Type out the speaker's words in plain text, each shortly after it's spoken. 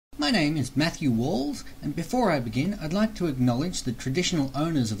My name is Matthew Walls, and before I begin I'd like to acknowledge the traditional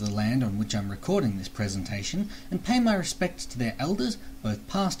owners of the land on which I'm recording this presentation and pay my respects to their elders, both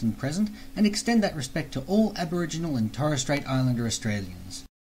past and present, and extend that respect to all Aboriginal and Torres Strait Islander Australians.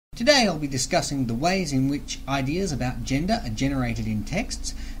 Today I'll be discussing the ways in which ideas about gender are generated in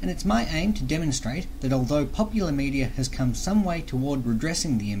texts, and it's my aim to demonstrate that although popular media has come some way toward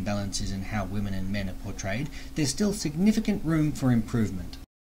redressing the imbalances in how women and men are portrayed, there's still significant room for improvement.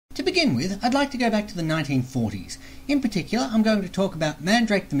 To begin with, I'd like to go back to the 1940s. In particular, I'm going to talk about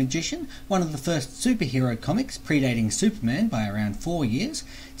Mandrake the Magician, one of the first superhero comics, predating Superman by around 4 years.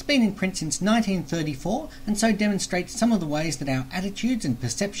 It's been in print since 1934, and so demonstrates some of the ways that our attitudes and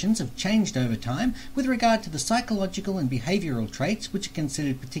perceptions have changed over time with regard to the psychological and behavioural traits which are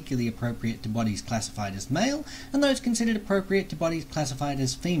considered particularly appropriate to bodies classified as male, and those considered appropriate to bodies classified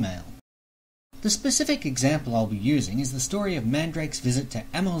as female. The specific example I'll be using is the story of Mandrake's visit to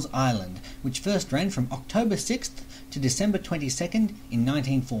Amos Island, which first ran from October 6th to December 22nd in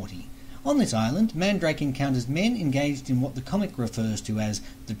 1940. On this island, Mandrake encounters men engaged in what the comic refers to as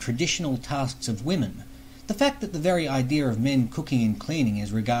the traditional tasks of women. The fact that the very idea of men cooking and cleaning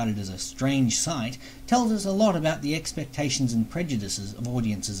is regarded as a strange sight tells us a lot about the expectations and prejudices of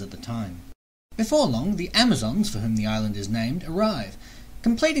audiences at the time. Before long, the Amazons, for whom the island is named, arrive.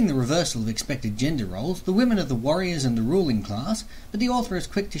 Completing the reversal of expected gender roles, the women are the warriors and the ruling class, but the author is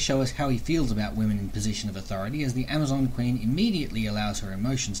quick to show us how he feels about women in position of authority as the Amazon Queen immediately allows her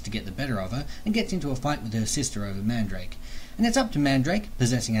emotions to get the better of her and gets into a fight with her sister over Mandrake. And it's up to Mandrake,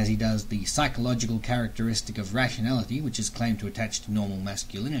 possessing as he does the psychological characteristic of rationality which is claimed to attach to normal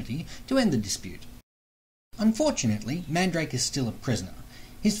masculinity, to end the dispute. Unfortunately, Mandrake is still a prisoner.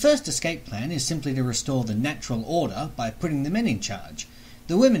 His first escape plan is simply to restore the natural order by putting the men in charge.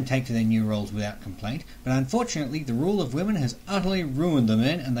 The women take to their new roles without complaint, but unfortunately the rule of women has utterly ruined the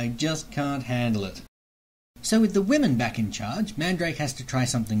men and they just can't handle it. So with the women back in charge, Mandrake has to try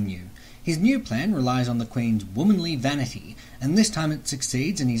something new. His new plan relies on the Queen's womanly vanity, and this time it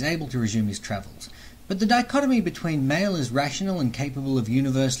succeeds and he's able to resume his travels. But the dichotomy between male as rational and capable of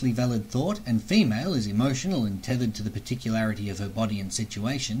universally valid thought, and female as emotional and tethered to the particularity of her body and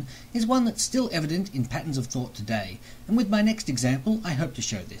situation, is one that's still evident in patterns of thought today, and with my next example I hope to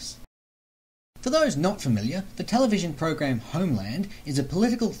show this. For those not familiar, the television program Homeland is a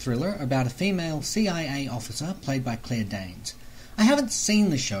political thriller about a female CIA officer played by Claire Danes. I haven't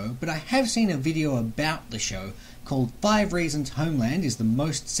seen the show, but I have seen a video about the show called 5 Reasons Homeland is the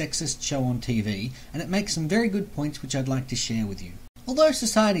Most Sexist Show on TV, and it makes some very good points which I'd like to share with you. Although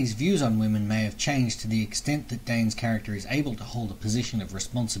society's views on women may have changed to the extent that Dane's character is able to hold a position of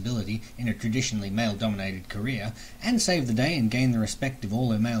responsibility in a traditionally male-dominated career, and save the day and gain the respect of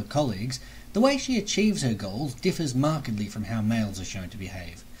all her male colleagues, the way she achieves her goals differs markedly from how males are shown to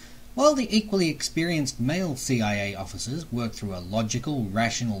behave. While the equally experienced male CIA officers work through a logical,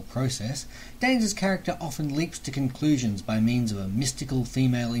 rational process, Danes' character often leaps to conclusions by means of a mystical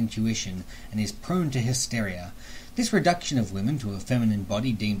female intuition and is prone to hysteria. This reduction of women to a feminine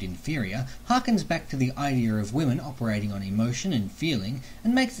body deemed inferior harkens back to the idea of women operating on emotion and feeling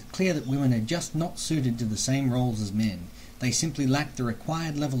and makes it clear that women are just not suited to the same roles as men. They simply lack the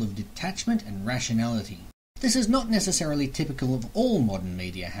required level of detachment and rationality. This is not necessarily typical of all modern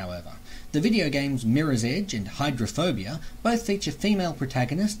media, however. The video games Mirror's Edge and Hydrophobia both feature female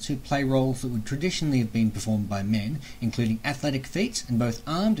protagonists who play roles that would traditionally have been performed by men, including athletic feats and both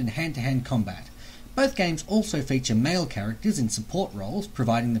armed and hand-to-hand combat. Both games also feature male characters in support roles,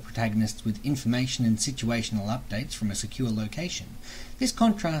 providing the protagonists with information and situational updates from a secure location. This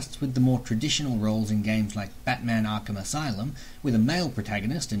contrasts with the more traditional roles in games like Batman Arkham Asylum, with a male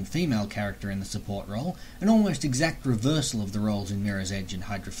protagonist and female character in the support role, an almost exact reversal of the roles in Mirror's Edge and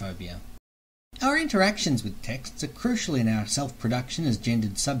Hydrophobia. Our interactions with texts are crucial in our self-production as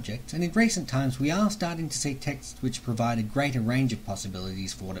gendered subjects, and in recent times we are starting to see texts which provide a greater range of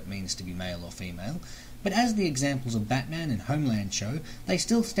possibilities for what it means to be male or female, but as the examples of Batman and Homeland show, they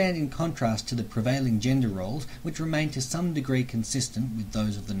still stand in contrast to the prevailing gender roles which remain to some degree consistent with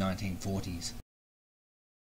those of the 1940s.